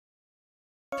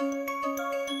So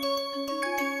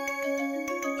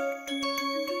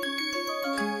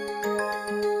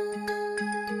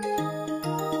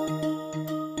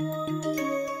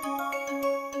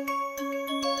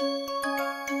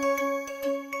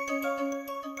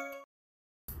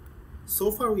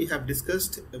far we have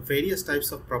discussed various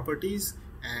types of properties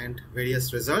and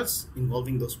various results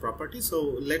involving those properties.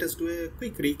 So let us do a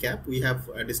quick recap. We have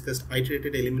discussed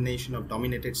iterated elimination of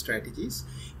dominated strategies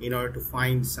in order to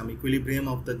find some equilibrium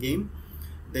of the game.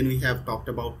 Then we have talked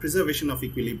about preservation of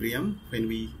equilibrium when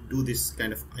we do this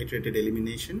kind of iterated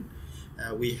elimination.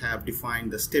 We have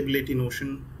defined the stability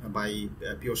notion by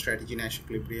pure strategy Nash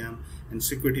equilibrium and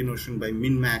security notion by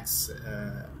min-max,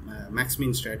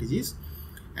 max-min strategies.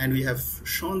 And we have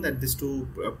shown that these two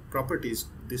properties,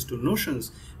 these two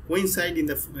notions, coincide in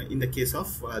the case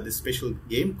of this special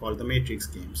game called the matrix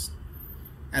games.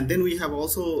 And then we have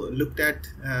also looked at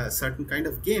certain kind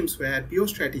of games where pure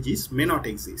strategies may not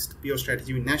exist. Pure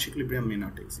strategy with Nash equilibrium may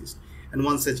not exist. And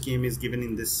one such game is given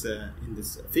in this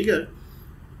figure,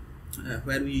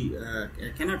 where we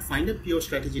cannot find a pure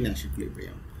strategy Nash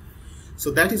equilibrium. So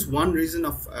that is one reason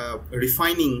of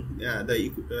refining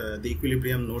the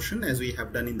equilibrium notion, as we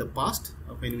have done in the past.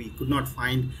 When we could not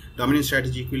find dominant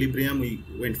strategy equilibrium, we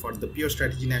went for the pure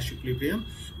strategy Nash equilibrium.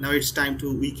 Now it's time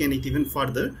to weaken it even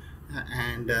further,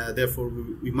 and therefore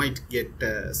we might get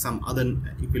some other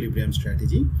equilibrium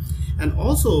strategy. And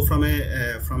also from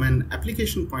an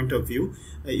application point of view,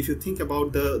 if you think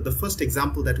about the first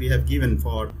example that we have given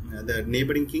for the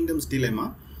neighboring kingdoms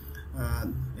dilemma,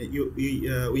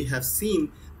 we have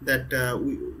seen that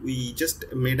we just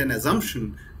made an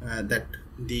assumption that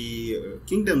the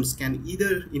kingdoms can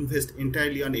either invest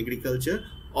entirely on agriculture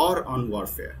or on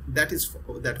warfare. That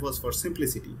was for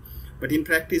simplicity. But in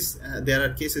practice, there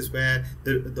are cases where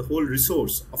the whole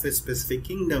resource of a specific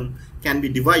kingdom can be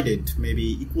divided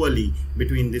maybe equally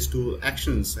between these two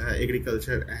actions,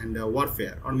 agriculture and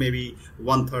warfare, or maybe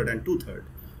 1/3 and 2/3.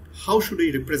 How should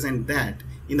we represent that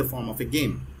in the form of a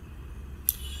game?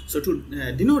 So to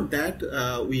denote that,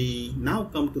 we now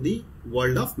come to the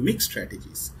world of mixed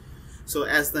strategies. So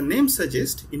as the name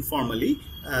suggests, informally,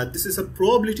 this is a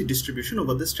probability distribution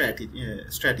over the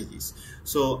strategies.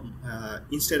 So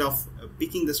instead of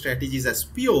picking the strategies as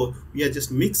pure, we are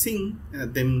just mixing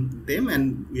them,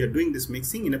 and we are doing this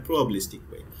mixing in a probabilistic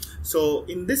way. So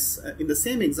in the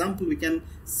same example, we can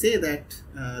say that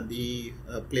the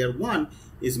player 1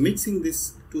 is mixing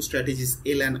these two strategies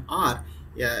L and R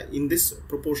in this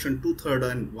proportion 2/3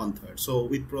 and 1/3. So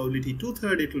with probability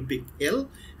 2/3 it will pick L,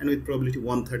 and with probability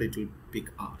 1/3 it will pick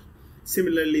R.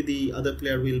 Similarly, the other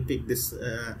player will pick this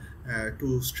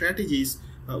two strategies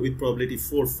with probability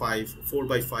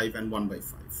 4/5 and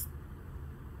 1/5.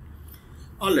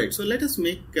 Alright, so let us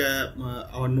make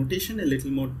our notation a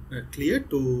little more clear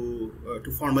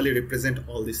to formally represent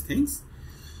all these things.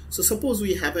 So suppose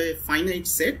we have a finite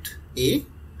set A.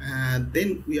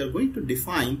 Then we are going to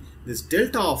define this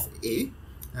delta of A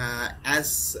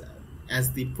as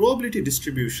the probability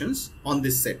distributions on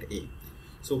this set A.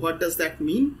 So what does that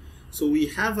mean? So we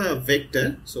have a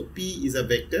vector. So P is a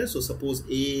vector. So suppose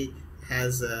A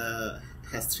has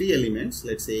 3 elements.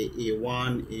 Let's say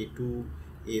A1, A2,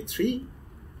 A3.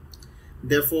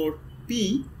 Therefore,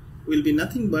 P will be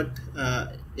nothing but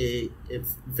a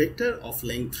vector of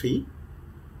length 3.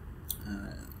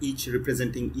 Each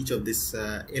representing each of these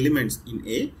elements in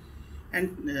A, and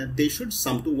they should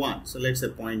sum to 1. So let's say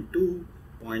 0.2,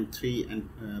 0.3, and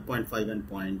 0.5 and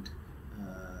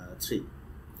 0.3.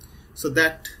 So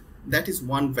that is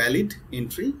one valid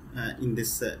entry in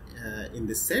this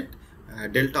set,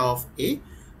 delta of A,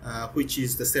 which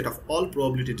is the set of all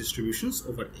probability distributions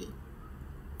over A.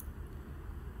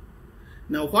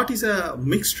 Now, what is a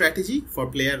mixed strategy for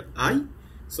player I?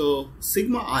 So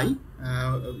sigma I,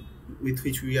 with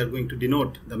which we are going to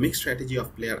denote the mixed strategy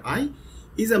of player I,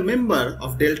 is a member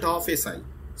of delta of SI.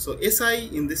 So SI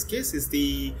in this case is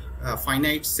the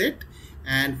finite set,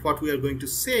 and what we are going to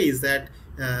say is that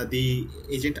the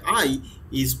agent I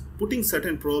is putting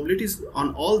certain probabilities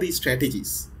on all these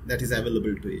strategies that is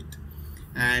available to it,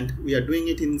 and we are doing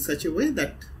it in such a way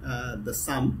that the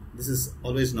sum, this is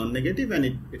always non-negative, and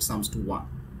it sums to 1.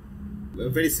 A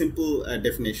very simple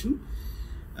definition.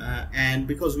 And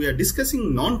because we are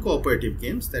discussing non-cooperative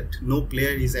games, that no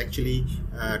player is actually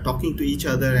talking to each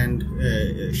other and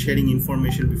sharing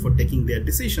information before taking their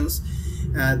decisions,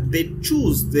 they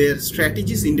choose their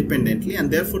strategies independently,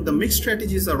 and therefore the mixed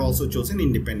strategies are also chosen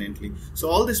independently. So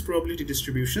all these probability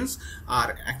distributions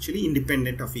are actually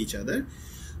independent of each other.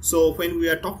 So when we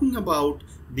are talking about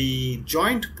the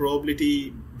joint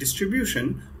probability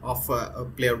distribution of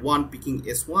player 1 picking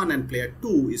S1 and player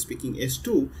 2 is picking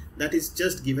S2, that is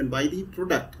just given by the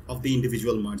product of the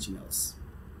individual marginals.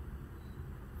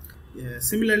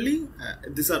 Similarly,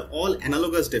 these are all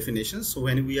analogous definitions. So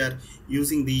when we are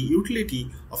using the utility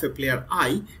of a player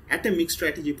I at a mixed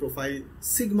strategy profile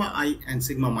sigma I and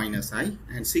sigma minus I,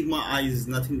 and sigma I is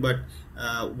nothing but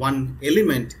one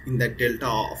element in that delta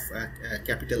of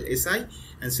capital SI,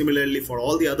 and similarly for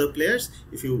all the other players,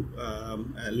 if you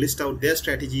list out their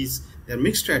strategies, their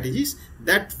mixed strategies,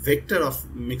 that vector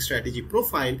of mixed strategy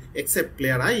profile except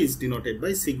player I is denoted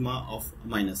by sigma of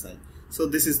minus I. So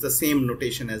this is the same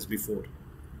notation as before.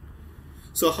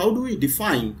 So how do we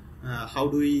define,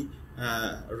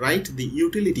 write the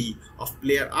utility of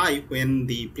player I when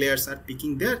the players are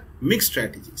picking their mixed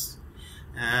strategies?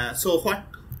 So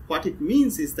what it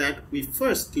means is that we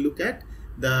first look at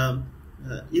the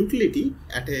utility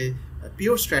at a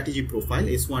pure strategy profile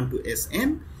S1 to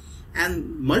Sn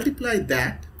and multiply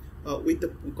that with the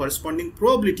corresponding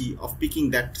probability of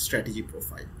picking that strategy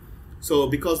profile. So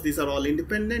because these are all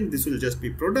independent, this will just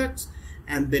be products,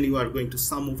 and then you are going to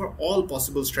sum over all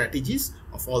possible strategies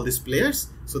of all these players.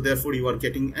 So therefore you are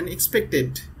getting an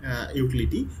expected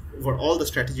utility over all the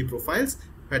strategy profiles,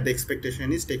 where the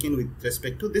expectation is taken with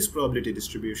respect to this probability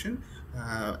distribution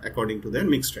according to their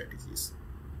mixed strategies.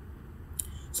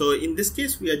 So in this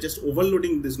case we are just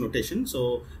overloading this notation.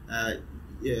 So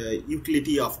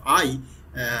utility of I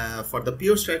for the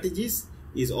pure strategies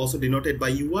is also denoted by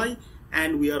UI,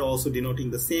 and we are also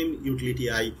denoting the same utility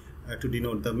I to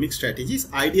denote the mixed strategies.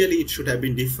 Ideally it should have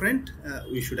been different,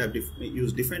 we should have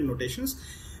used different notations,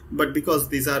 but because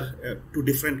these are two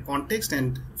different contexts,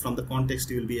 and from the context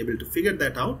you will be able to figure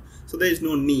that out, so there is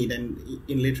no need, and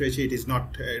in literature it is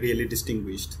not really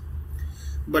distinguished.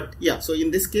 But yeah, so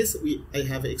in this case I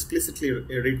have explicitly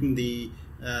written the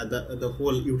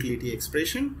whole utility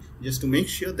expression just to make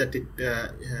sure that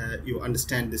you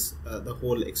understand this the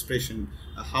whole expression,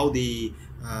 how the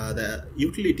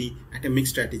utility at a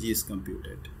mixed strategy is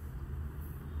computed.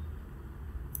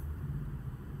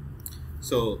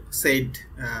 So said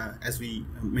as we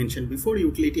mentioned before,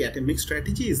 utility at a mixed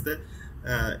strategy is the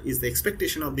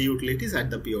expectation of the utilities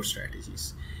at the pure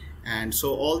strategies. And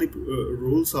so all the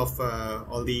rules of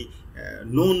all the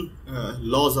known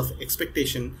laws of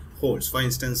expectation holds. For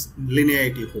instance,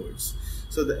 linearity holds.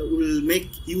 So we will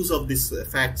make use of this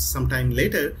fact sometime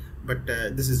later, but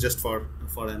this is just for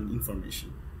an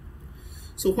information.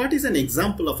 So what is an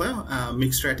example of a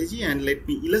mixed strategy? And let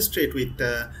me illustrate with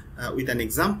an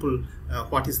example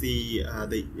what is the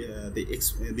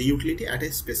utility at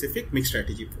a specific mixed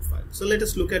strategy profile. So let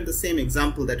us look at the same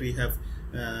example that we have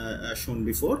shown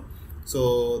before.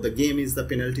 So the game is the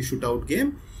penalty shootout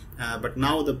game, but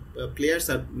now the players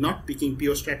are not picking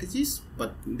pure strategies,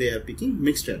 but they are picking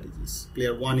mixed strategies.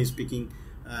 Player 1 is picking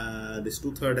this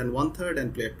 2/3 and 1/3,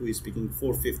 and player 2 is picking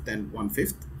 4/5 and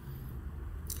 1/5.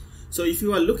 So if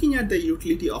you are looking at the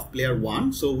utility of player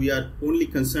 1, so we are only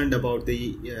concerned about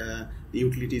the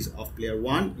utilities of player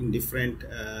 1 in different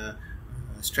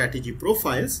strategy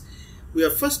profiles. We are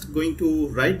first going to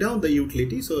write down the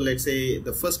utility. So let's say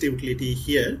the first utility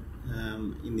here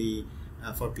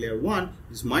for player 1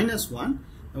 is -1,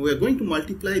 and we are going to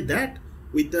multiply that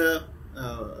with the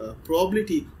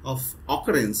probability of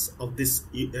occurrence of this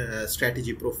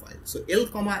strategy profile. So L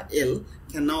comma L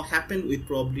can now happen with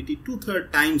probability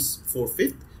 2/3 times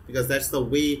 4/5, because that's the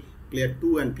way player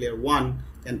 2 and player 1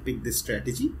 can pick this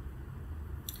strategy.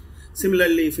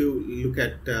 Similarly, if you look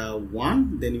at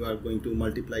 1, then you are going to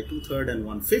multiply 2/3 and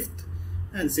 1/5,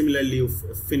 and similarly you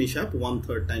finish up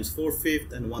 1/3 times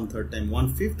 4/5 and 1/3 times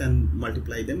 1/5 and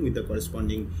multiply them with the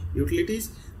corresponding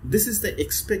utilities. This is the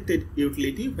expected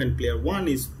utility when player 1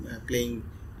 is playing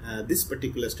this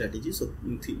particular strategy. So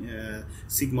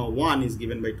sigma 1 is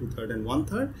given by 2/3 and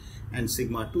 1/3, and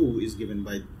sigma 2 is given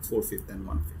by 4/5 and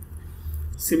 1/5.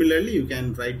 Similarly, you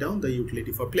can write down the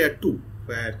utility for player 2,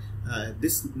 where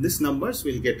this numbers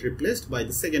will get replaced by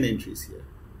the second entries here.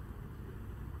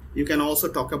 You can also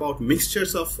talk about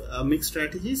mixtures of mixed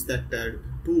strategies, that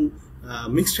two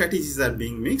mixed strategies are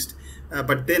being mixed,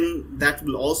 but then that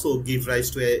will also give rise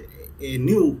to a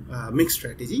new mixed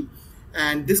strategy,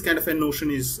 and this kind of a notion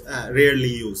is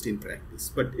rarely used in practice,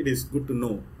 but it is good to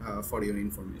know for your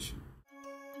information.